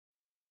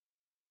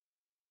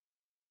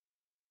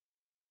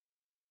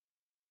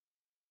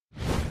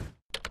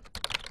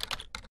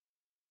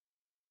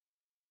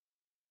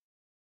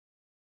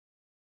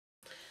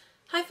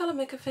Hi fellow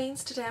makeup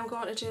fiends, today I'm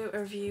going to do a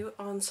review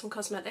on some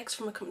cosmetics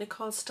from a company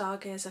called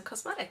Stargazer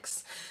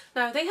Cosmetics.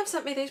 Now they have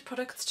sent me these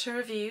products to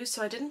review,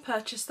 so I didn't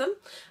purchase them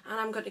and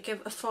I'm going to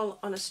give a full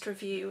honest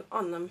review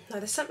on them.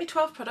 Now they sent me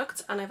 12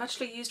 products and I've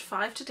actually used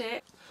 5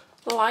 today.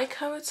 Like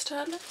how it's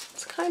turned out.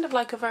 It's kind of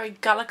like a very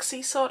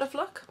galaxy sort of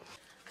look.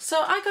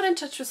 So I got in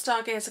touch with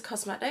Stargazer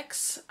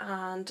Cosmetics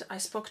and I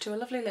spoke to a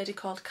lovely lady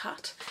called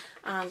Kat,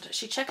 and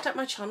she checked out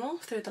my channel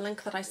through the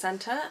link that I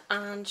sent her,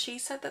 and she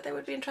said that they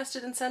would be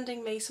interested in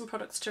sending me some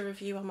products to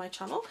review on my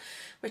channel,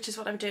 which is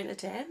what I'm doing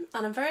today.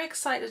 And I'm very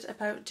excited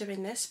about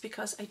doing this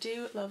because I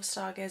do love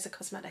Stargazer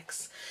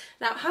Cosmetics.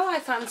 Now how I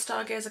found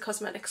Stargazer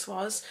Cosmetics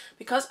was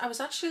because I was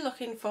actually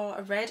looking for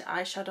a red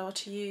eyeshadow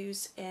to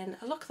use in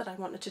a look that I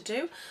wanted to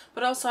do,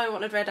 but also I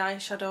wanted red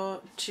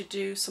eyeshadow to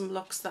do some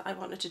looks that I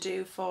wanted to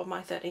do for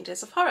my 13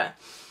 Days of Horror.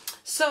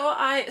 So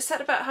I set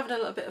about having a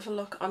little bit of a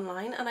look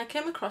online and I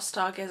came across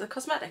Stargazer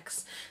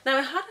Cosmetics. Now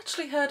I had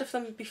actually heard of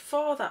them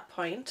before that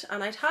point,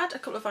 and I'd had a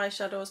couple of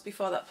eyeshadows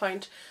before that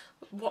point,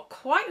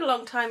 quite a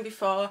long time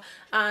before,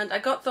 and I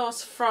got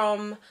those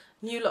from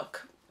New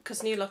Look,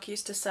 because New Look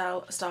used to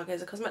sell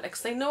Stargazer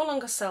Cosmetics. They no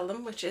longer sell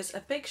them, which is a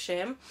big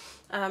shame,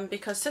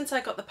 because since I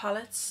got the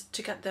palettes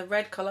to get the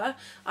red colour,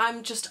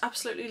 I'm just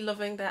absolutely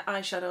loving their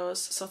eyeshadows,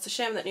 so it's a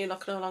shame that New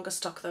Look no longer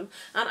stock them.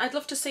 And I'd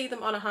love to see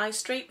them on a high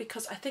street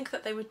because I think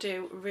that they would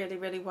do really,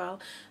 really well.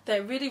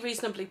 They're really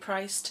reasonably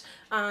priced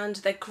and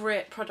they're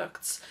great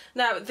products.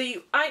 Now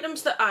the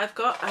items that I've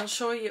got, I'll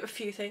show you a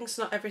few things,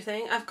 not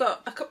everything. I've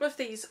got a couple of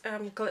these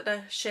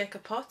glitter shaker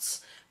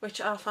pots,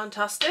 which are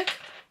fantastic.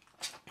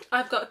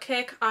 I've got a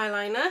cake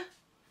eyeliner,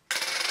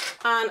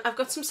 and I've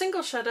got some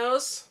single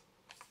shadows,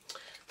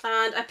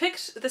 and I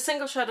picked the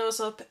single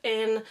shadows up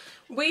in,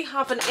 we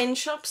have an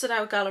in-shops at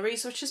our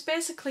galleries, which is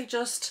basically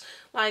just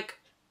like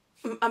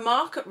a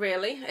market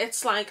really.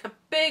 It's like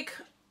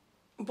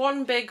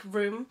one big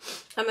room,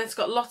 and it's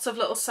got lots of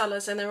little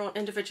sellers in their own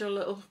individual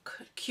little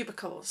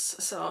cubicles.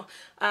 So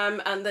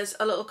and there's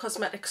a little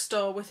cosmetic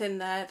store within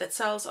there that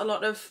sells a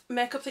lot of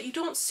makeup that you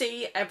don't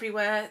see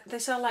everywhere. They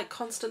sell like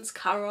Constance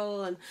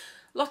Carroll and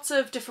lots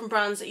of different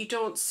brands that you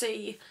don't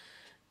see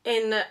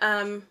in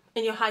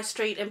your high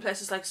street in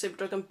places like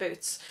Superdrug and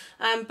Boots.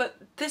 But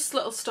this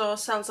little store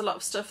sells a lot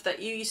of stuff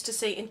that you used to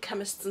see in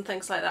chemists and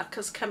things like that,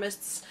 because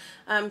chemists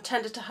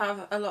tended to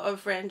have a lot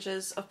of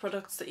ranges of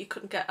products that you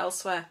couldn't get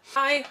elsewhere.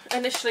 I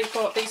initially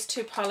bought these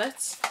 2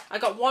 palettes. I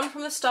got one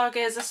from the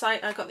Stargazer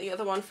site, I got the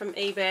other one from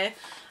eBay.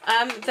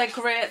 They're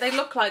great. They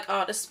look like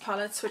artist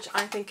palettes, which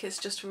I think is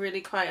just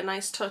really quite a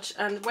nice touch,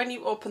 and when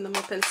you open them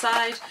up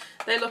inside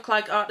they look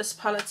like artist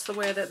palettes the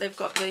way that they've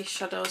got the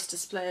shadows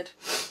displayed.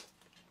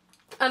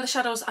 And the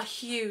shadows are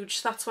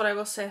huge, that's what I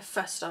will say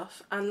first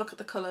off. And look at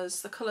the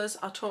colours. The colours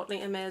are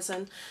totally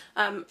amazing.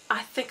 I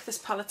think this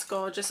palette's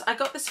gorgeous. I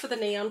got this for the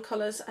neon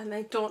colours and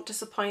they don't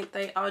disappoint.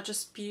 They are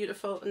just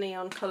beautiful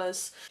neon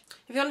colours.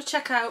 If you want to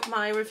check out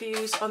my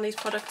reviews on these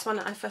products when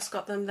I first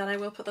got them, then I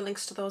will put the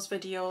links to those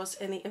videos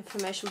in the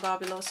information bar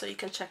below so you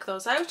can check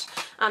those out.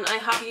 And I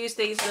have used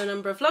these in a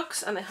number of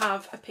looks and they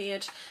have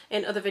appeared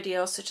in other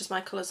videos such as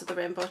my Colours of the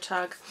Rainbow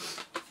tag.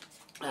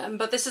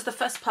 But this is the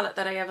first palette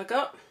that I ever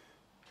got.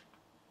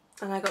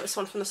 And I got this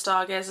one from the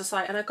Stargazer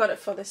site, and I got it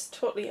for this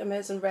totally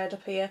amazing red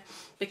up here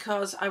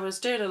because I was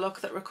doing a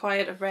look that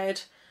required a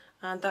red,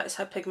 and that is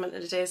how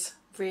pigmented it is.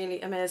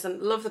 Really amazing.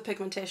 Love the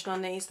pigmentation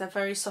on these. They're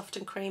very soft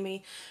and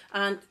creamy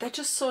and they're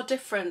just so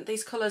different.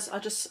 These colours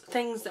are just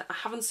things that I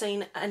haven't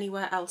seen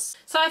anywhere else.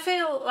 So I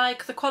feel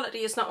like the quality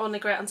is not only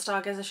great on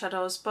Stargazer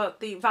shadows,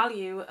 but the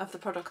value of the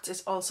products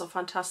is also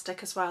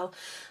fantastic as well.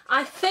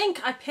 I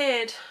think I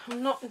paid,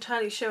 I'm not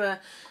entirely sure,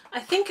 I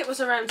think it was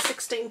around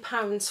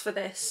 £16 for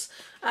this,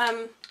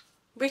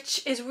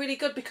 which is really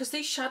good because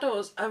these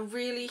shadows are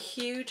really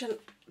huge and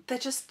they're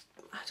just,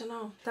 I don't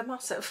know, they're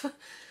massive.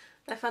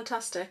 They're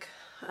fantastic.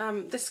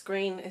 This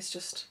green is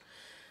just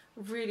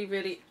really,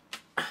 really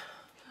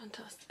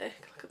fantastic.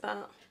 Look at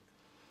that.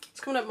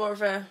 It's coming up more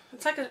of a,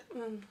 it's like a,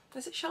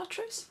 is it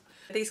chartreuse?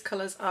 These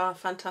colours are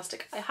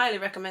fantastic. I highly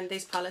recommend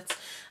these palettes.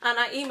 And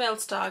I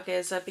emailed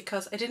Stargazer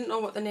because I didn't know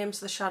what the names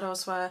of the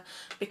shadows were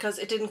because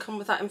it didn't come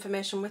with that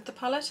information with the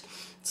palette.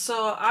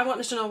 So I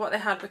wanted to know what they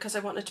had because I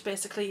wanted to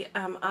basically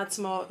add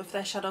some more of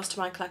their shadows to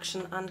my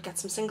collection and get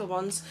some single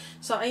ones.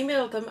 So I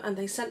emailed them and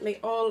they sent me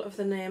all of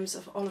the names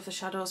of all of the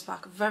shadows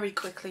back very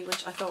quickly,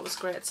 which I thought was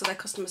great. So their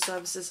customer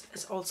service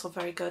is also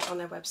very good on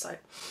their website.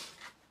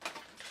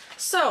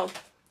 So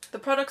the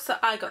products that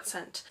I got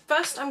sent.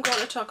 First I'm going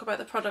to talk about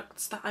the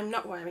products that I'm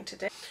not wearing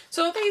today.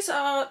 So these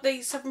are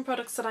the 7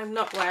 products that I'm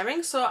not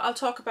wearing, so I'll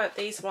talk about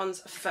these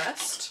ones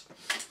first.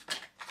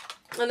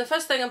 And the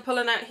first thing I'm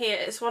pulling out here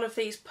is one of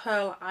these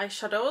pearl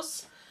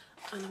eyeshadows.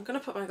 And I'm going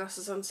to put my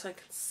glasses on so I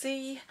can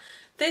see.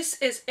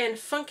 This is in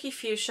Funky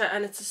Fuchsia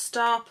and it's a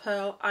star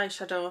pearl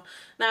eyeshadow.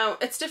 Now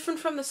it's different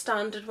from the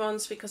standard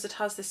ones because it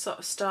has this sort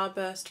of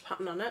starburst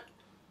pattern on it.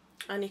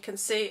 And you can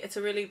see it's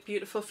a really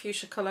beautiful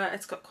fuchsia colour.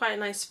 It's got quite a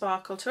nice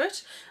sparkle to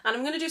it. And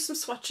I'm going to do some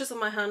swatches on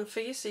my hand for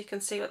you so you can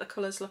see what the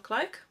colours look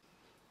like.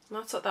 And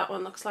that's what that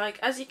one looks like.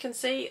 As you can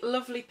see,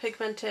 lovely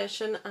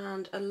pigmentation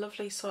and a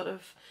lovely sort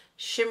of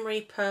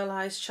shimmery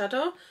pearlized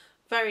shadow.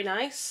 Very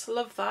nice,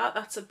 love that.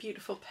 That's a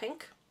beautiful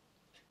pink.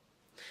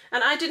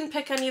 And I didn't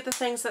pick any of the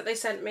things that they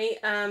sent me.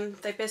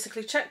 They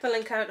basically checked the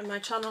link out in my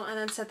channel and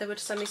then said they would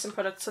send me some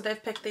products. So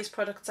they've picked these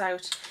products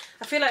out.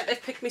 I feel like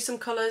they've picked me some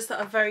colours that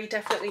are very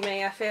definitely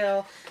me. I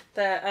feel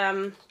that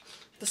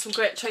there's some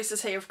great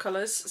choices here of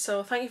colours.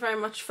 So thank you very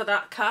much for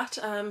that, Kat.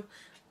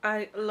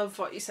 I love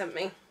what you sent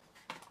me.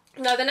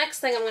 Now the next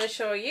thing I'm going to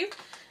show you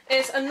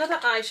is another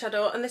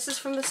eyeshadow, and this is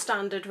from the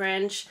standard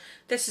range.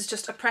 This is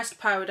just a pressed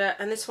powder,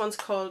 and this one's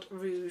called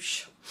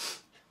Rouge.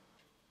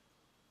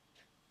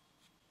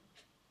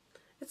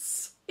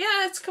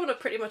 It's coming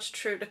up pretty much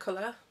true to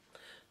colour.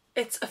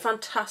 It's a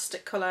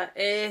fantastic colour.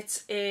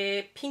 It's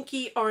a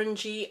pinky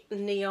orangey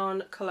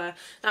neon colour.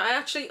 Now I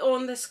actually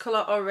own this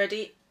colour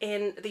already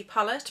in the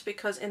palette,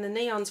 because in the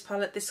neons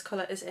palette this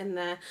colour is in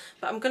there,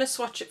 but I'm going to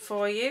swatch it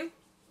for you.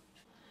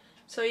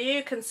 So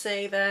you can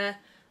see there,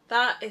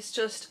 that is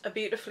just a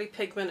beautifully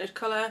pigmented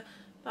colour.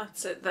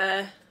 That's it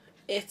there.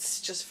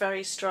 It's just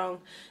very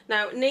strong.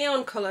 Now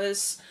neon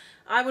colours,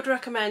 I would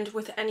recommend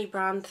with any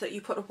brand that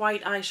you put a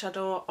white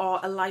eyeshadow or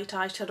a light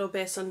eyeshadow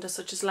base under,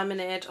 such as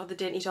Lemonade or the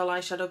Dainty Doll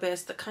eyeshadow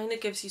base, that kind of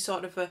gives you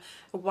sort of a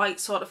white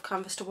sort of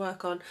canvas to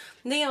work on.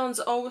 Neons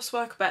always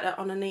work better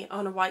on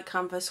a white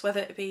canvas, whether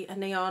it be a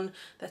neon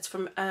that's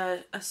from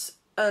a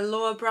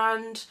lower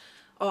brand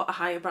or a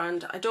higher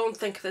brand. I don't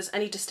think there's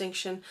any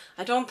distinction.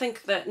 I don't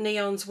think that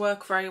neons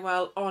work very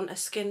well on a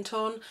skin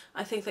tone.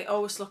 I think they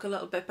always look a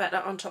little bit better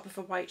on top of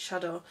a white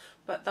shadow,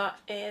 but that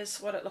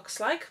is what it looks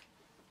like.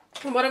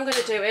 And what I'm going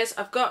to do is,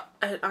 I've got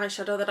an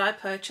eyeshadow that I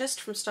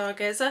purchased from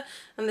Stargazer,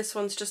 and this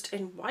one's just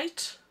in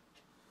white.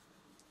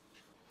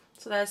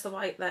 So there's the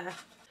white there.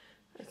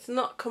 It's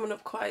not coming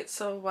up quite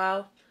so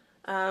well,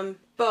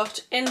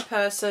 but in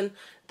person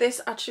this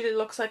actually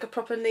looks like a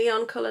proper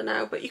neon colour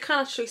now, but you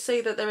can actually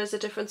see that there is a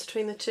difference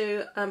between the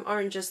two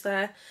oranges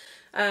there.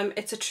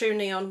 It's a true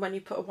neon when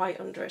you put a white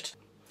under it.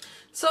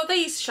 So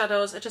these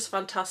shadows are just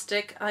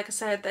fantastic. Like I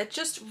said, they're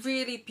just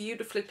really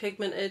beautifully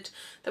pigmented.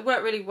 They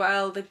work really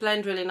well. They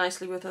blend really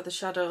nicely with other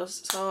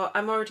shadows. So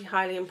I'm already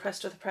highly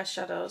impressed with the pressed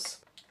shadows.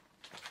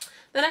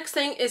 The next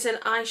thing is an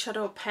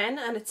eyeshadow pen,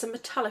 and it's a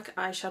metallic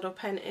eyeshadow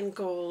pen in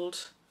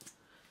gold.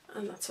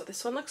 And that's what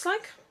this one looks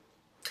like.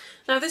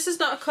 Now this is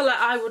not a colour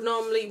I would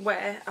normally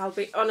wear, I'll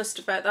be honest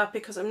about that,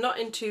 because I'm not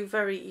into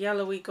very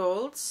yellowy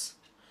golds.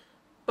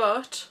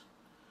 But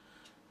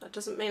that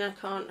doesn't mean I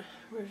can't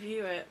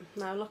review it.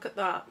 Now look at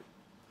that.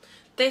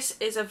 This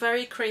is a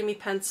very creamy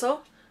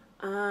pencil,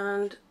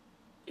 and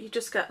you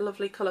just get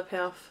lovely colour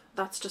payoff.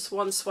 That's just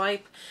one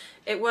swipe.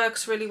 It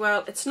works really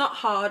well. It's not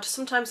hard.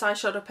 Sometimes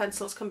eyeshadow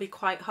pencils can be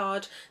quite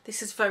hard.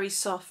 This is very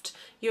soft.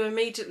 You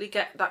immediately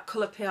get that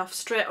colour payoff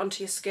straight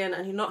onto your skin,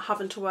 and you're not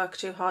having to work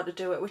too hard to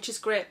do it, which is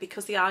great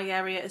because the eye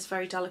area is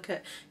very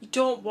delicate. You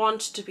don't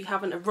want to be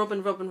having to rub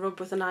and rub and rub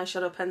with an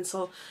eyeshadow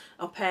pencil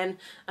or pen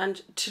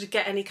and to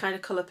get any kind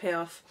of colour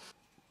payoff.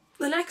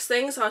 The next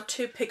things are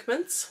two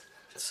pigments.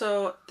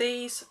 So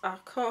these are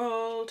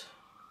called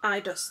eye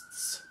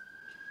dusts,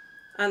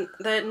 and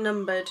they're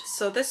numbered.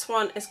 So this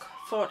one is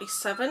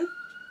 47,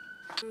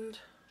 and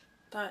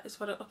that is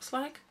what it looks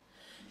like.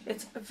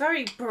 It's a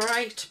very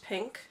bright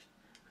pink,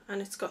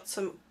 and it's got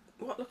some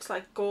what looks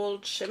like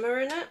gold shimmer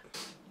in it.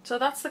 So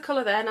that's the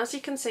colour there, and as you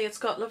can see it's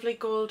got lovely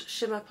gold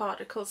shimmer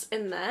particles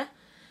in there.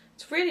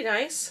 It's really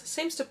nice,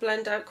 seems to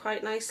blend out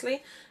quite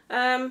nicely.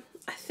 I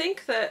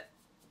think that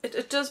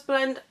it does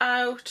blend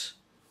out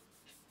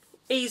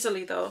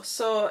easily though,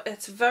 so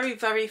it's very,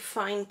 very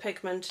fine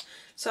pigment.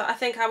 So I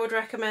think I would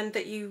recommend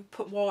that you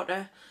put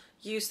water,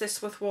 use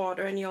this with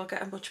water, and you'll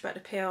get a much better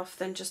payoff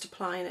than just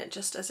applying it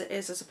just as it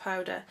is as a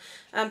powder.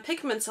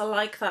 Pigments are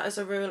like that as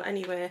a rule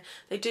anyway.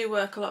 They do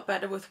work a lot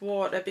better with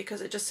water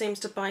because it just seems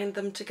to bind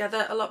them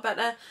together a lot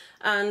better,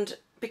 and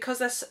because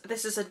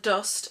this is a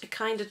dust, it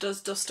kind of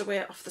does dust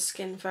away off the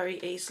skin very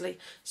easily.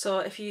 So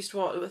if you used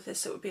water with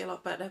this it would be a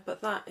lot better,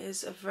 but that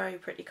is a very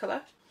pretty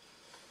colour.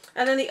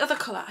 And then the other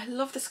colour, I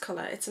love this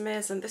colour, it's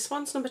amazing. This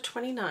one's number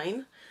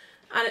 29,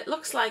 and it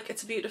looks like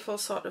it's a beautiful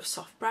sort of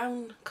soft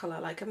brown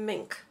colour, like a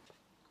mink.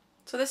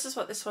 So this is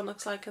what this one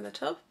looks like in the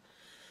tub.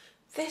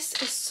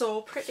 This is so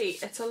pretty,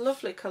 it's a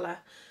lovely colour.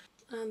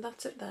 And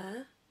that's it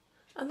there.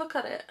 And look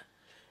at it.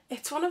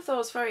 It's one of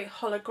those very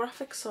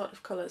holographic sort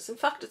of colours. In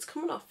fact, it's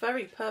coming off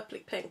very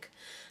purpley pink.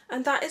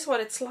 And that is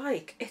what it's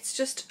like. It's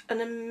just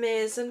an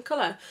amazing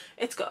colour.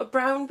 It's got a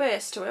brown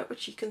base to it,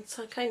 which you can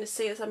kind of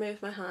see as I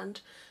move my hand.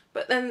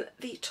 But then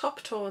the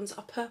top tones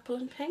are purple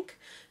and pink.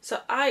 So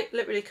I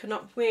literally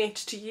cannot wait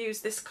to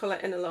use this colour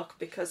in a look,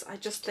 because I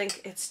just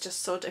think it's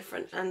just so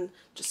different and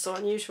just so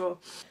unusual.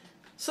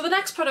 So the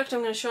next product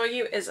I'm going to show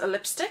you is a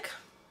lipstick.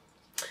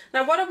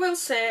 Now what I will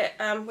say,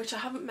 which I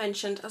haven't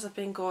mentioned as I've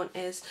been going,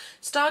 is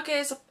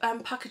Stargazer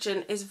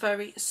packaging is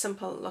very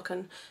simple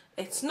looking.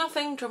 It's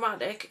nothing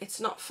dramatic,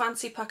 it's not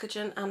fancy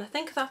packaging, and I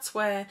think that's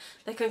where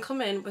they can come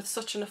in with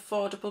such an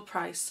affordable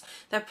price.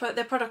 Their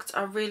products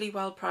are really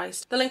well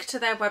priced. The link to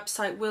their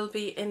website will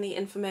be in the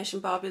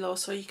information bar below,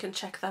 so you can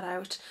check that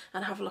out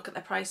and have a look at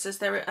their prices.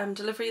 Their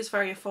delivery is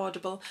very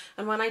affordable,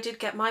 and when I did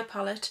get my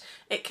palette,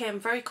 it came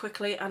very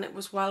quickly and it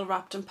was well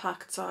wrapped and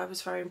packed, so I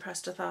was very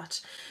impressed with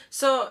that.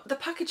 So the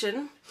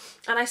packaging,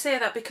 and I say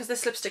that because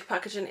this lipstick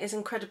packaging is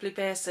incredibly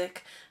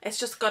basic. It's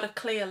just got a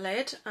clear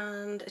lid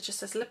and it just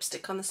says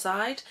lipstick on the side.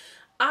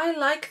 I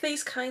like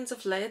these kinds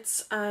of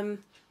lids. I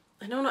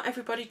know not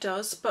everybody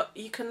does, but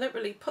you can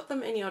literally put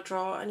them in your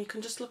drawer and you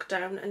can just look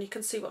down and you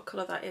can see what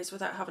colour that is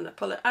without having to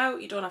pull it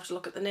out. You don't have to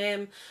look at the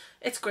name.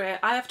 It's great.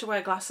 I have to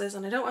wear glasses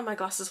and I don't wear my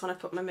glasses when I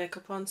put my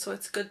makeup on, so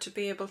it's good to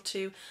be able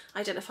to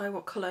identify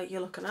what colour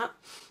you're looking at.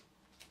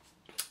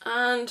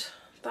 And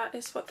that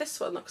is what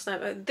this one looks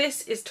like.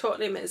 This is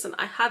totally amazing.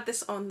 I had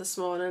this on this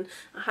morning.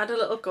 I had a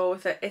little go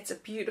with it. It's a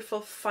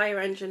beautiful fire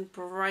engine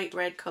bright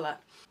red colour.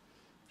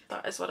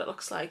 That is what it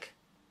looks like.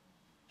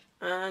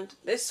 And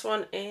this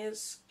one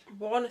is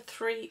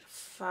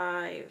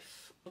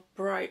 135.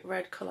 Bright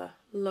red colour.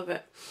 Love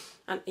it.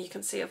 And you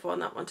can see I've worn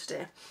that one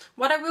today.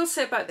 What I will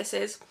say about this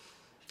is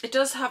it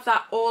does have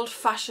that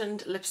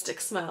old-fashioned lipstick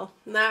smell.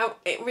 Now,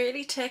 it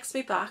really takes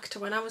me back to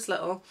when I was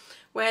little,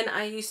 when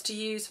I used to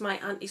use my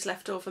auntie's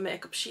leftover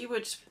makeup. She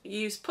would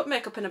put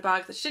makeup in a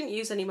bag that she didn't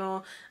use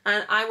anymore,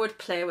 and I would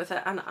play with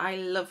it, and I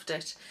loved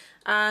it.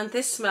 And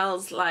this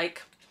smells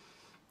like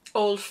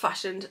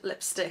old-fashioned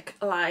lipstick,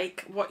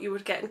 like what you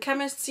would get in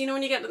chemists. You know,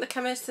 when you get to the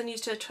chemist and you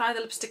used to try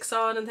the lipsticks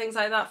on and things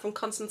like that from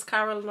Constance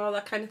Carroll and all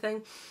that kind of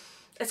thing.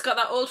 It's got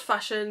that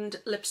old-fashioned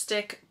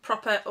lipstick,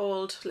 proper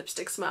old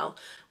lipstick smell,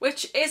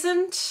 which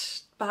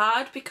isn't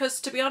bad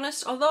because, to be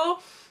honest, although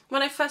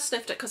when I first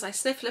sniffed it, because I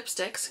sniff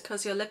lipsticks,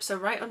 because your lips are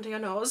right under your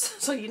nose,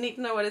 so you need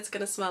to know what it's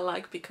going to smell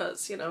like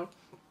because, you know,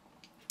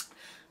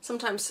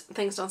 sometimes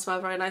things don't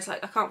smell very nice.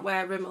 Like I can't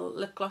wear Rimmel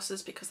lip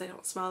glosses because they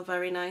don't smell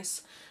very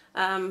nice.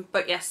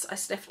 But yes, I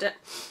sniffed it.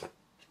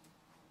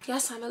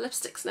 Yes, I'm a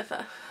lipstick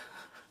sniffer.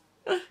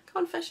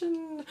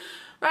 Confession.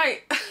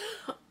 Right.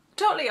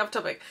 Totally off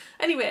topic.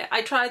 Anyway,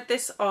 I tried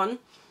this on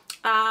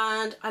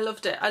and I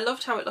loved it. I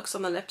loved how it looks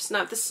on the lips.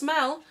 Now the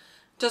smell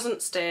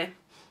doesn't stay.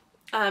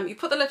 You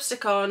put the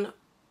lipstick on,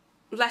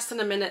 less than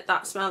a minute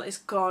that smell is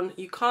gone.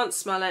 You can't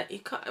smell it,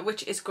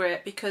 which is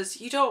great because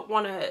you don't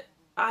want to,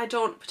 I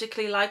don't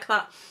particularly like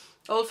that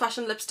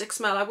old-fashioned lipstick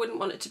smell. I wouldn't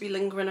want it to be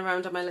lingering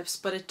around on my lips,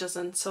 but it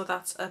doesn't, so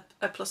that's a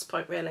plus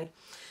point really.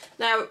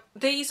 Now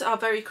these are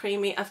very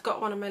creamy. I've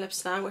got one on my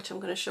lips now, which I'm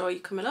going to show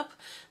you coming up.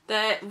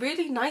 They're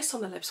really nice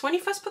on the lips. When you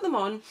first put them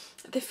on,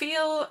 they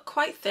feel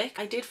quite thick.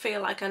 I did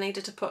feel like I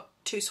needed to put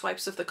 2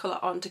 swipes of the colour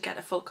on to get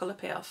a full colour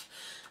payoff.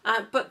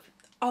 But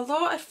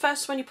although at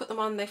first when you put them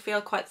on they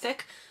feel quite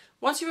thick,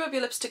 once you rub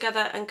your lips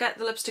together and get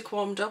the lipstick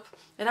warmed up,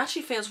 it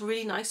actually feels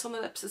really nice on the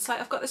lips. It's like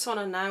I've got this one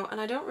on now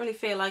and I don't really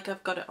feel like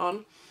I've got it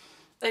on.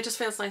 It just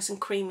feels nice and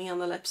creamy on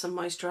the lips and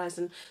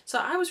moisturising. So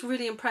I was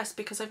really impressed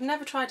because I've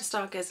never tried a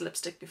Stargazer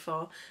lipstick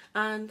before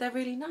and they're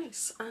really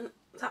nice and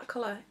that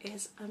colour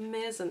is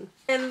amazing.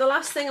 And the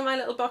last thing in my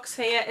little box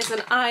here is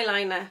an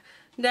eyeliner.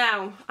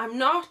 Now, I'm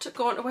not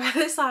going to wear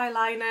this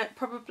eyeliner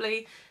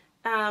probably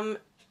in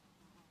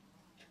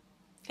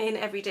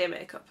everyday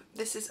makeup.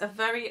 This is a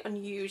very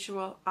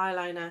unusual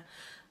eyeliner,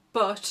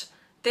 but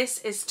this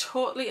is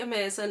totally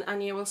amazing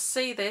and you will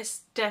see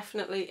this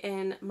definitely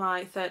in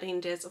my 13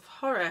 Days of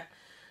Horror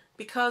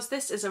because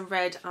this is a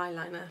red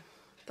eyeliner.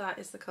 That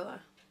is the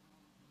colour.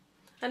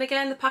 And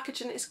again, the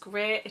packaging is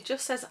great. It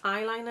just says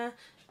eyeliner.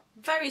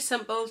 Very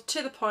simple,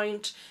 to the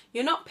point.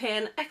 You're not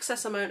paying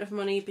excess amount of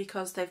money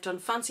because they've done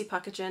fancy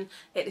packaging.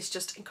 It is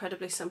just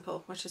incredibly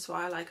simple, which is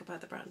what I like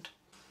about the brand.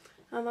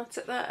 And that's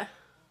it there.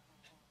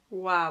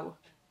 Wow.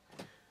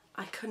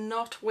 I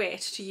cannot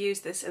wait to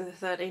use this in the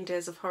 13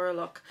 Days of Horror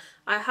look.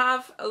 I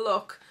have a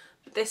look,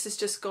 but this is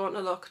just going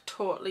to look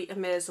totally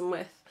amazing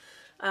with.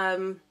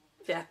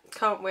 Yeah,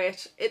 can't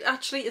wait. It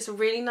actually is a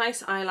really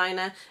nice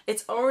eyeliner.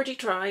 It's already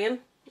drying,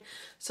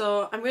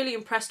 so I'm really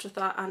impressed with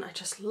that and I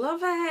just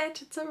love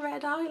it. It's a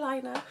red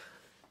eyeliner.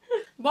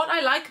 What I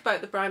like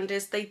about the brand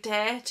is they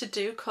dare to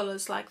do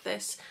colours like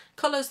this.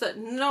 Colours that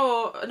none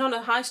of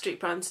the high street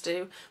brands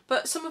do,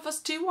 but some of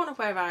us do want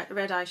to wear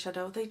red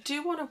eyeshadow. They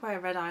do want to wear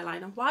red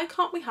eyeliner. Why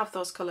can't we have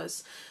those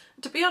colours?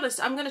 To be honest,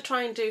 I'm going to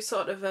try and do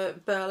sort of a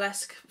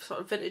burlesque,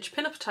 sort of vintage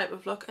pin-up type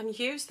of look and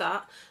use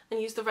that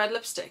and use the red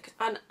lipstick.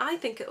 And I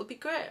think it'll be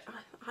great.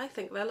 I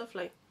think they're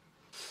lovely.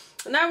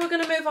 Now we're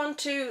going to move on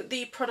to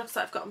the products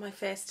that I've got on my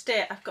face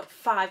today. I've got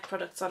 5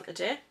 products on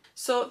today.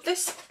 So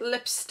this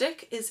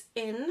lipstick is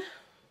in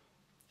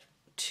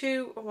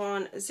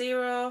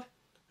 210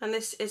 and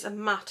this is a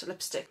matte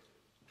lipstick.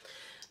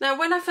 Now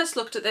when I first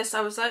looked at this I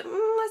was like,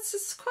 this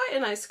is quite a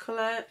nice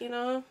colour, you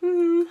know,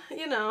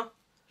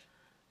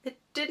 It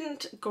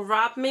didn't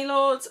grab me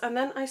loads, and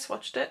then I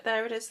swatched it,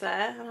 there it is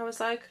there, and I was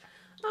like,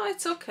 oh,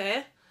 it's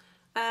okay.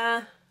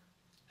 And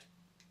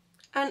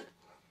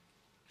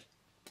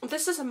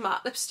this is a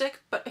matte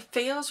lipstick, but it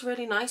feels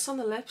really nice on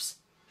the lips.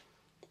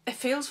 it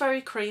feels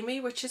very creamy,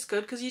 which is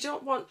good because you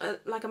don't want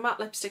like a matte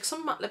lipstick.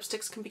 Some matte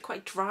lipsticks can be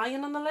quite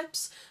drying on the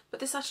lips, but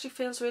this actually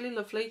feels really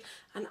lovely,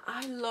 and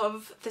I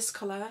love this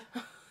colour.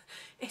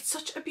 It's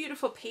such a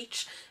beautiful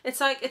peach. It's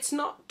like, it's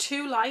not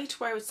too light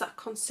where it's that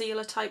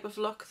concealer type of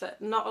look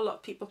that not a lot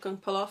of people can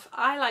pull off.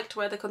 I like to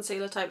wear the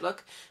concealer type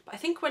look, but I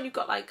think when you've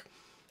got like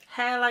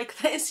hair like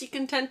this, you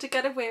can tend to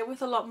get away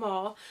with a lot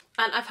more.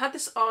 And I've had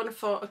this on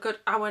for a good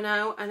hour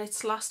now, and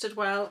it's lasted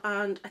well,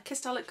 and I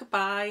kissed Alec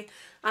goodbye,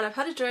 and I've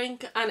had a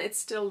drink, and it's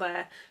still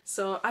there.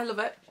 So I love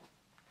it.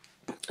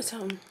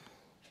 So,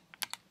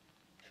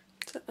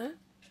 is it there?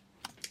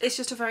 It's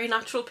just a very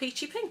natural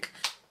peachy pink.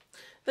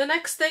 The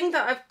next thing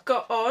that I've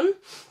got on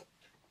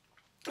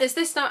is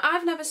this. Now,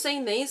 I've never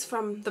seen these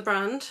from the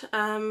brand,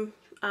 and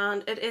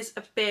it is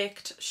a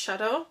baked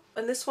shadow,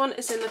 and this one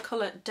is in the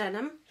colour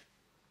Denim.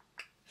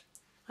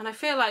 And I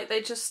feel like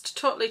they just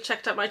totally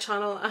checked out my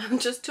channel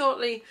and just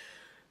totally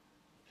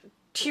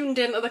tuned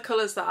into the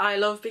colours that I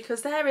love,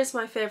 because there is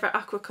my favourite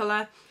aqua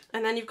colour.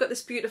 And then you've got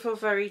this beautiful,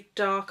 very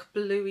dark,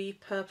 bluey,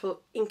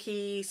 purple,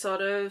 inky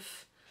sort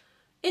of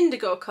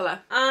indigo colour.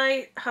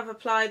 I have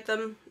applied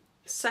them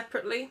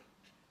separately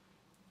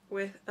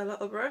with a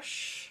little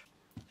brush,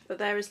 but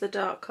there is the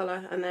dark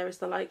colour and there is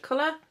the light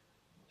colour.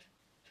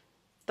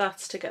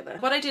 That's together.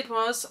 What I did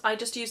was I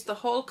just used the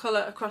whole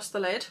colour across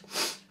the lid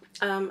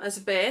as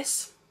a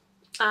base,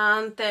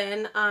 and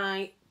then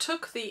I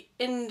took the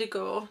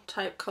indigo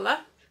type colour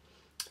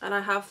and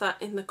I have that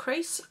in the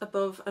crease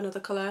above another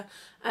colour,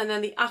 and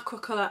then the aqua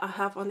colour I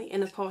have on the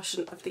inner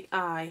portion of the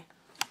eye.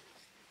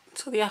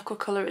 So the aqua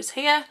colour is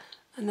here,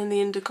 and then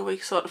the indigo-y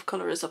sort of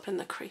colour is up in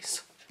the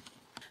crease.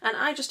 And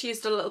I just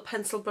used a little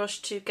pencil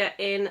brush to get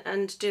in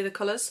and do the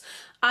colours.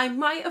 I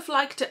might have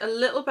liked it a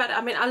little better.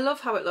 I mean, I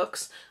love how it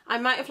looks. I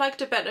might have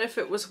liked it better if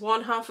it was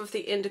one half of the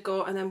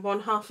indigo and then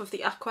one half of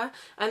the aqua,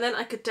 and then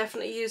I could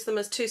definitely use them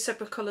as two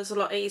separate colours a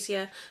lot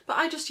easier. But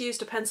I just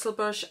used a pencil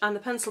brush, and the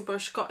pencil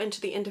brush got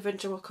into the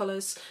individual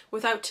colours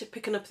without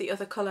picking up the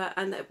other colour,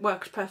 and it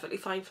worked perfectly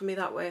fine for me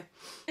that way.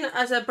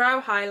 As a brow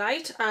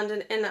highlight and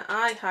an inner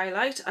eye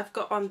highlight, I've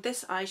got on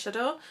this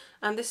eyeshadow,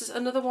 and this is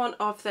another one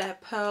of their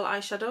pearl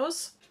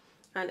eyeshadows.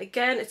 And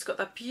again, it's got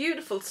that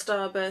beautiful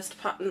starburst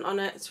pattern on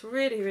it. It's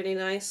really, really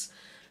nice.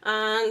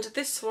 And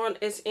this one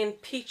is in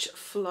Peach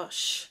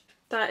Flush.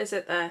 That is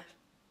it there.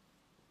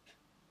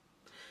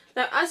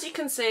 Now, as you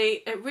can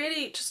see, it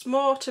really just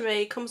more to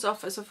me comes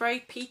off as a very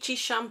peachy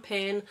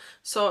champagne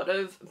sort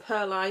of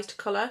pearlized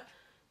colour.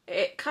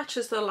 It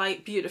catches the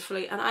light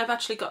beautifully, and I've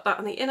actually got that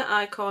on the inner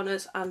eye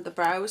corners and the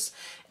brows.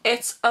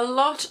 It's a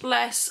lot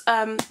less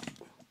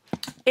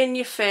in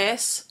your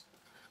face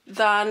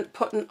than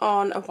putting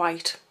on a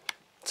white.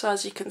 So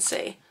as you can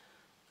see,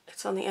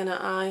 it's on the inner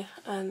eye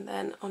and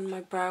then on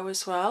my brow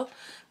as well.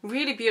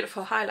 Really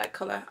beautiful highlight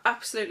colour,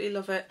 absolutely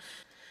love it.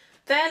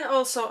 Then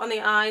also on the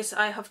eyes,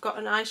 I have got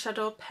an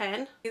eyeshadow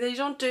pen. They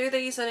don't do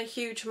these in a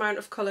huge amount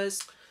of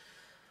colours.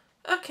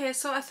 Okay,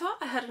 so I thought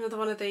I had another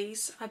one of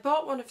these. I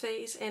bought one of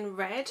these in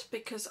red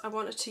because I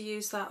wanted to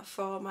use that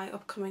for my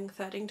upcoming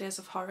 13 Days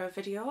of Horror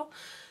video.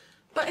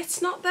 But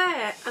it's not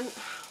there, and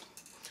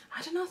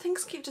I don't know,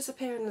 things keep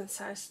disappearing in this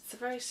house. It's a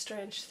very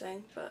strange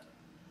thing, but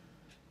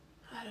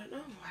I don't know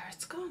where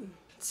it's gone.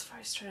 It's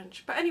very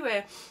strange. But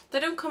anyway, they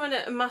don't come in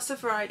a massive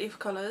variety of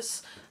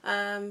colours,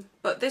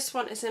 but this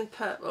one is in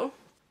purple.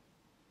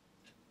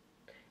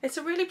 It's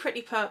a really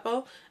pretty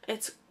purple.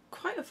 It's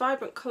quite a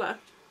vibrant colour.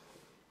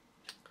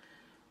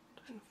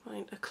 Trying to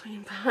find a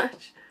clean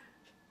patch.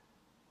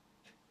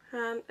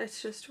 And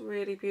it's just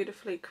really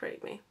beautifully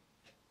creamy.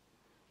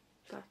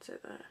 That's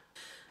it there.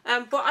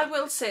 What I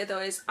will say though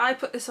is I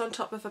put this on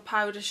top of a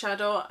powder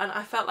shadow, and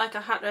I felt like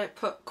I had to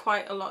put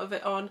quite a lot of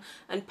it on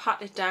and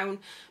pat it down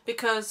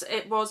because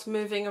it was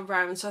moving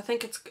around. So I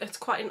think it's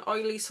quite an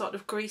oily sort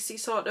of greasy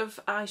sort of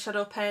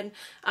eyeshadow pen,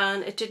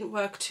 and it didn't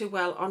work too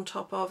well on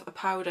top of a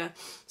powder.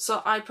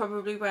 So I'd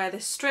probably wear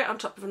this straight on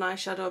top of an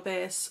eyeshadow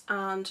base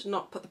and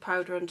not put the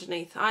powder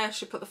underneath. I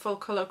actually put the full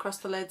colour across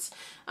the lids,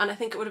 and I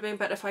think it would have been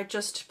better if I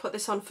just put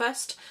this on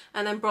first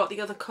and then brought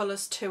the other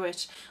colours to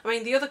it. I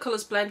mean, the other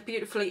colours blend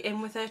beautifully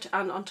in with it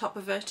and on top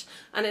of it,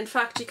 and in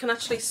fact you can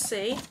actually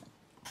see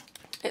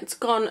it's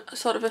gone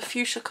sort of a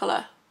fuchsia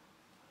colour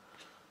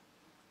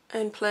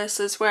in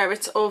places where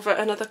it's over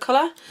another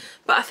colour,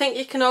 but I think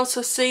you can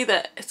also see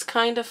that it's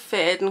kind of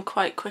fading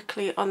quite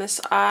quickly on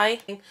this eye.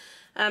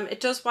 It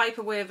does wipe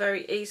away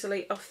very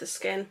easily off the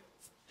skin.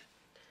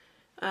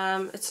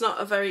 It's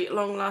not a very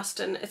long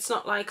lasting, it's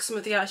not like some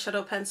of the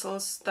eyeshadow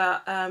pencils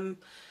that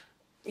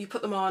you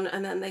put them on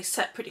and then they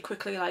set pretty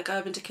quickly, like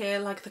Urban Decay,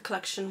 like the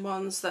collection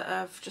ones that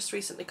have just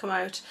recently come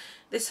out.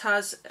 This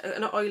has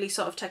an oily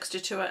sort of texture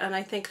to it, and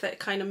I think that it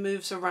kind of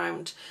moves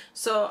around.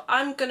 So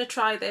I'm going to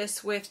try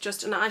this with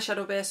just an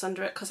eyeshadow base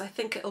under it because I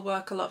think it'll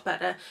work a lot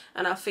better,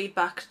 and I'll feed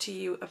back to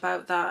you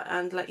about that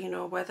and let you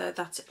know whether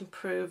that's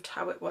improved,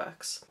 how it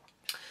works.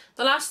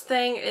 The last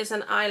thing is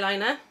an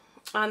eyeliner,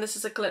 and this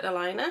is a glitter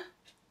liner.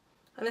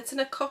 And it's in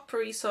a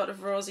coppery sort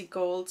of rosy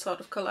gold sort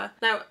of colour.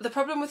 Now, the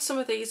problem with some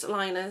of these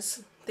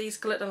liners, these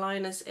glitter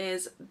liners,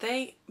 is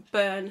they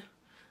burn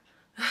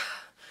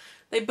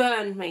they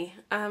burn me.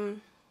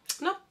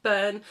 Not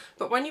burn,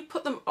 but when you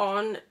put them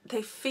on,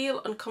 they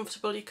feel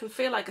uncomfortable. You can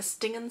feel like a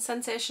stinging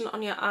sensation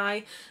on your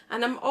eye,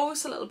 and I'm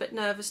always a little bit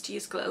nervous to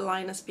use glitter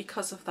liners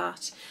because of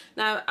that.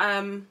 Now,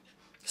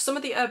 some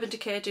of the Urban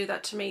Decay do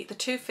that to me. The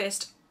Too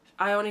Faced,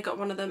 I only got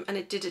one of them and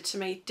it did it to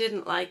me,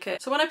 didn't like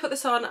it. So when I put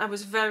this on, I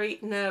was very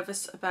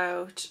nervous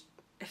about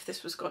if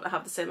this was going to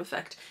have the same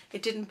effect.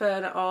 It didn't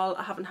burn at all.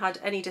 I haven't had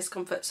any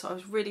discomfort, so I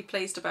was really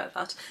pleased about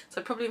that.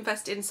 So I'd probably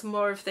invest in some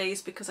more of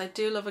these because I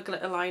do love a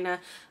glitter liner,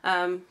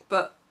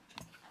 but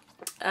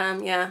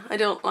yeah, I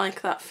don't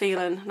like that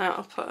feeling. Now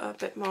I'll put a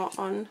bit more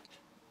on.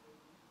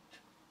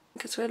 I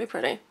think it's really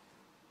pretty.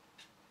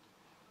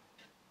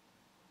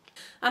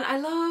 And I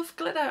love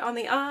glitter on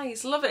the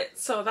eyes, love it.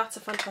 So that's a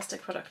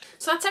fantastic product.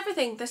 So that's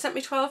everything. They sent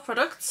me 12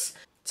 products.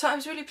 So I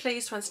was really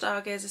pleased when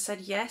Stargazer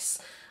said yes,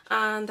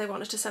 and they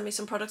wanted to send me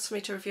some products for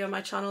me to review on my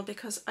channel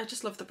because I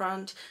just love the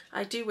brand.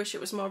 I do wish it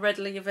was more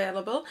readily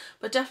available,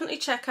 but definitely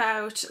check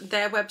out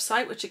their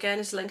website, which again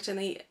is linked in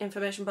the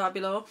information bar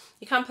below.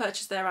 You can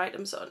purchase their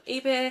items on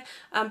eBay,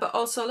 but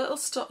also little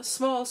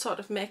small sort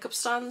of makeup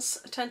stands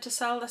tend to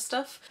sell their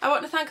stuff. I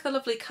want to thank the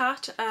lovely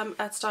Kat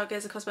at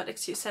Stargazer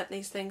Cosmetics who sent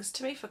these things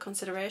to me for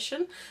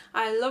consideration.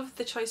 I love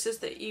the choices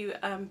that you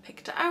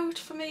picked out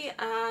for me,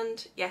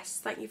 and yes,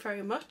 thank you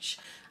very much.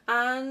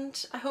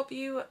 And I hope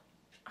you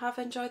have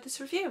enjoyed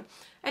this review.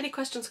 Any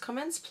questions or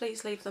comments,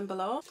 please leave them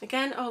below.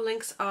 Again, all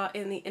links are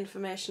in the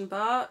information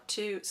bar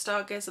to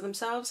Stargazer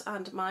themselves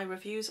and my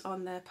reviews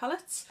on their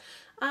palettes.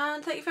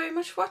 And thank you very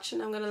much for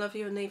watching. I'm going to love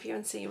you and leave you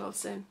and see you all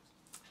soon.